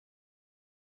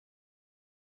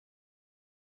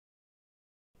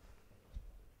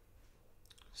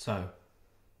So,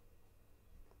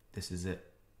 this is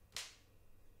it.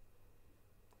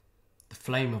 The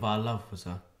flame of our love was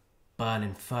a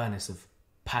burning furnace of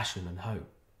passion and hope.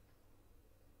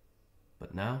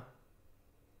 But now,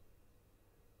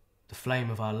 the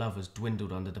flame of our love has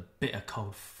dwindled under the bitter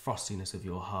cold frostiness of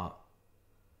your heart.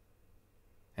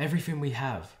 Everything we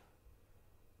had,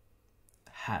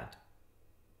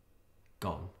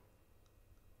 gone.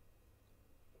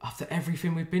 After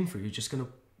everything we've been through, you're just going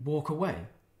to walk away?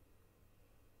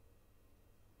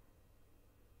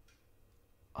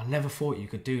 I never thought you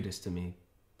could do this to me,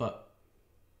 but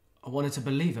I wanted to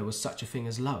believe there was such a thing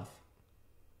as love.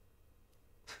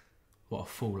 What a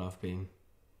fool I've been.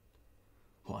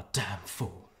 What a damn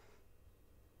fool.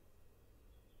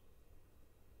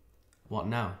 What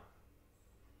now?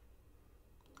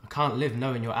 I can't live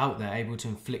knowing you're out there able to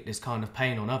inflict this kind of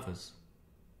pain on others.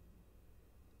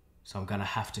 So I'm gonna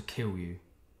have to kill you.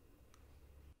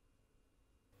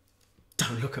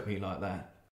 Don't look at me like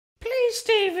that. Please,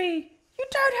 Stevie, you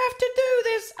don't have to do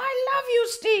this. I love you,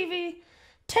 Stevie.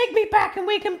 Take me back and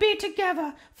we can be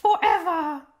together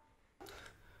forever.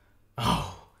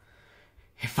 Oh,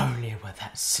 if only it were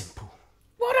that simple.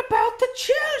 What about the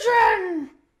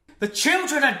children? The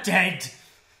children are dead!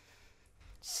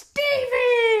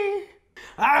 Stevie!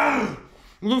 Oh!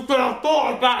 You should have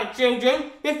thought about the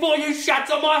children before you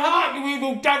shatter my heart, you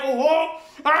evil devil whore!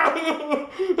 I'm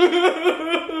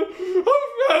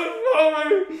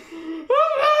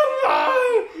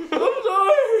so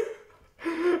sorry!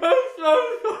 I'm so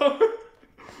sorry!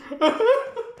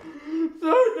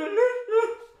 So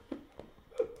delicious!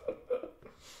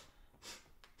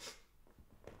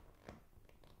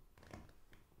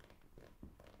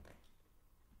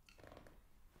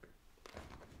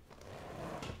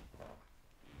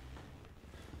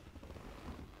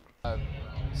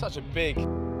 Such a big...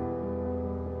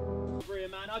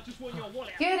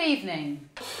 Good evening.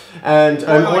 And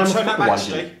turn I'm that back,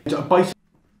 Steve.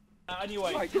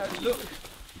 Anyway, look.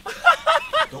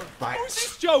 Who's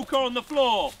this joker on the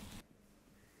floor?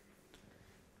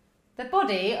 The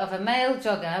body of a male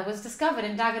jogger was discovered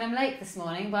in Dagenham Lake this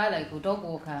morning by a local dog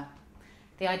walker.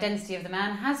 The identity of the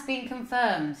man has been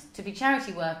confirmed to be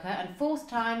charity worker and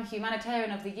fourth-time Humanitarian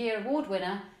of the Year award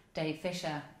winner, Dave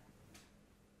Fisher.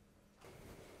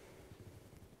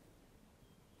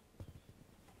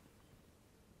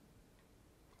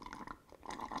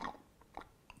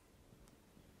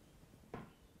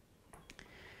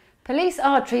 Police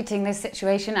are treating this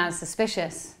situation as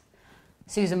suspicious.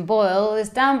 Susan Boyle is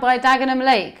down by Dagenham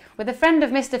Lake with a friend of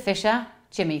Mr. Fisher,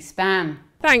 Jimmy Spam.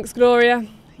 Thanks, Gloria.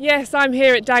 Yes, I'm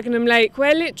here at Dagenham Lake,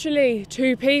 where literally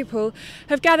two people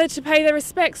have gathered to pay their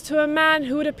respects to a man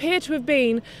who would appear to have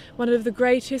been one of the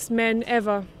greatest men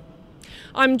ever.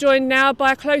 I'm joined now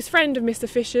by a close friend of Mr.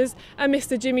 Fisher's, and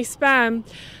Mr. Jimmy Spam.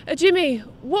 Jimmy,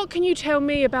 what can you tell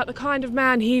me about the kind of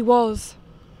man he was?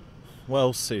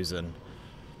 Well, Susan,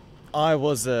 I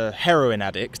was a heroin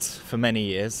addict for many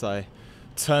years. I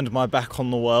turned my back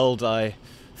on the world. I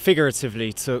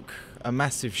figuratively took a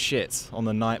massive shit on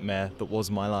the nightmare that was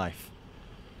my life.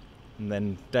 And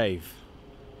then Dave.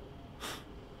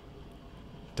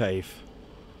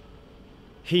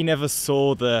 He never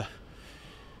saw the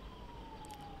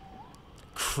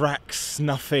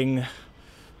crack-snuffing,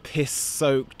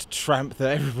 piss-soaked tramp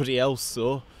that everybody else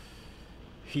saw.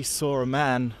 He saw a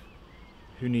man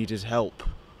who needed help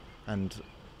and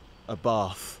a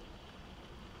bath.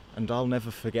 And I'll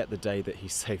never forget the day that he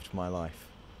saved my life.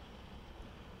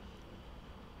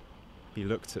 He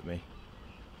looked at me.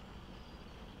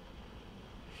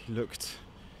 He looked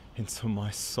into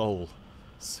my soul,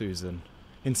 Susan,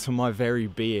 into my very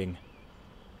being.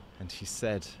 And he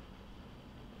said,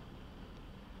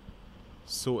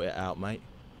 "Sort it out, mate."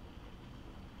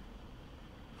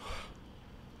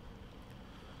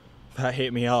 That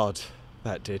hit me hard,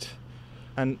 that did.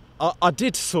 And I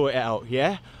did sort it out,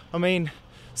 yeah? I mean,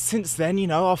 since then, you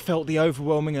know, I felt the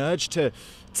overwhelming urge to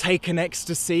take an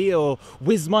ecstasy or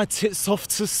whiz my tits off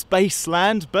to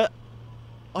Spaceland, but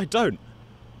I don't.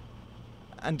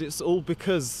 And it's all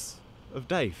because of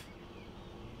Dave.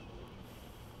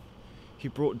 He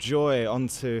brought joy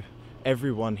onto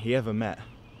everyone he ever met.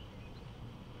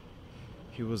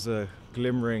 He was a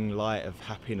glimmering light of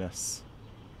happiness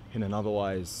in an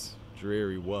otherwise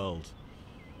dreary world,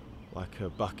 like a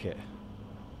bucket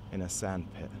in a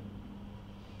sandpit.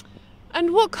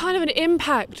 And what kind of an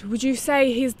impact would you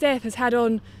say his death has had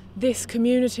on this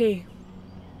community?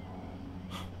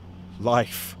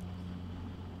 Life.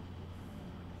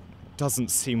 It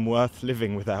doesn't seem worth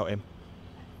living without him.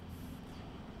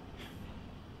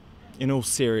 In all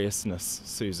seriousness,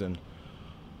 Susan,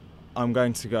 I'm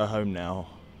going to go home now.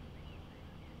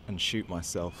 and shoot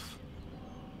myself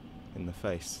in the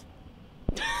face.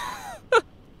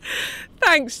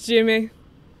 Thanks, Jimmy.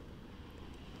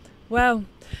 Well,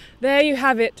 there you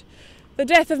have it. The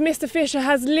death of Mr. Fisher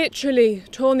has literally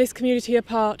torn this community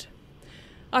apart.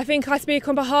 I think I speak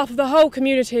on behalf of the whole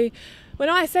community when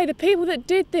I say the people that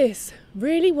did this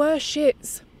really were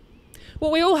shits.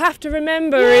 What we all have to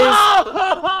remember is...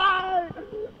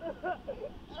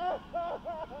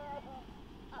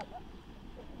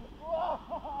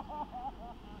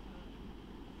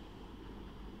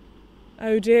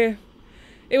 Oh dear,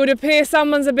 it would appear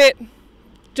someone's a bit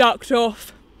ducked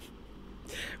off.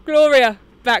 Gloria,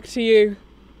 back to you.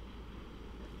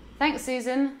 Thanks,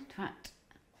 Susan. Twat.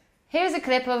 Here's a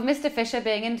clip of Mr. Fisher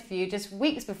being interviewed just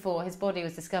weeks before his body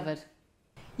was discovered.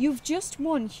 You've just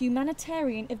won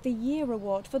Humanitarian of the Year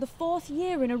award for the 4th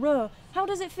year in a row. How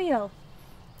does it feel?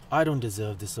 I don't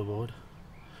deserve this award.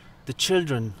 The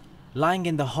children lying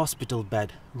in the hospital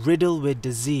bed, riddled with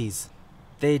disease,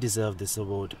 they deserve this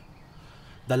award.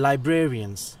 The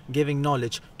librarians giving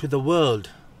knowledge to the world,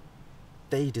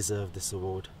 they deserve this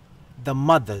award. The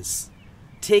mothers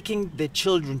taking their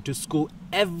children to school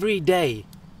every day,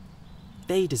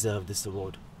 they deserve this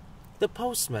award. The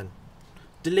postman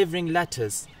delivering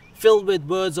letters filled with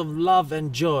words of love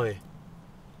and joy,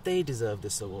 they deserve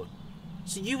this award.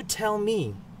 So you tell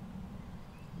me,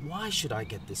 why should I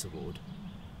get this award?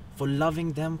 For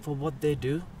loving them for what they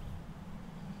do?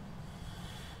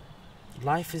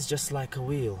 Life is just like a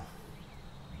wheel,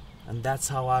 and that's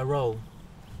how I roll.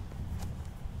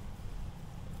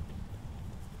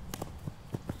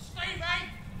 Stevie!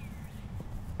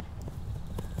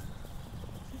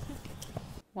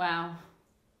 Wow.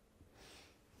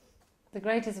 The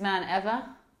greatest man ever?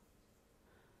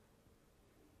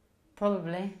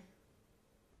 Probably.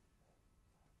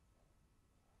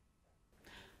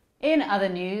 In other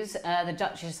news, the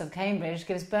Duchess of Cambridge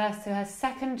gives birth to her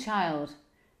 2nd child.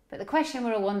 But the question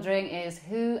we're all wondering is,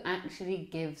 who actually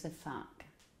gives a fuck?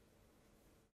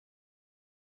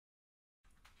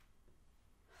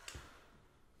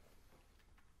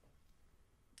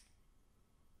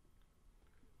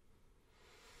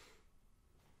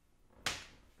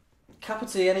 Cup of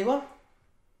tea, anyone?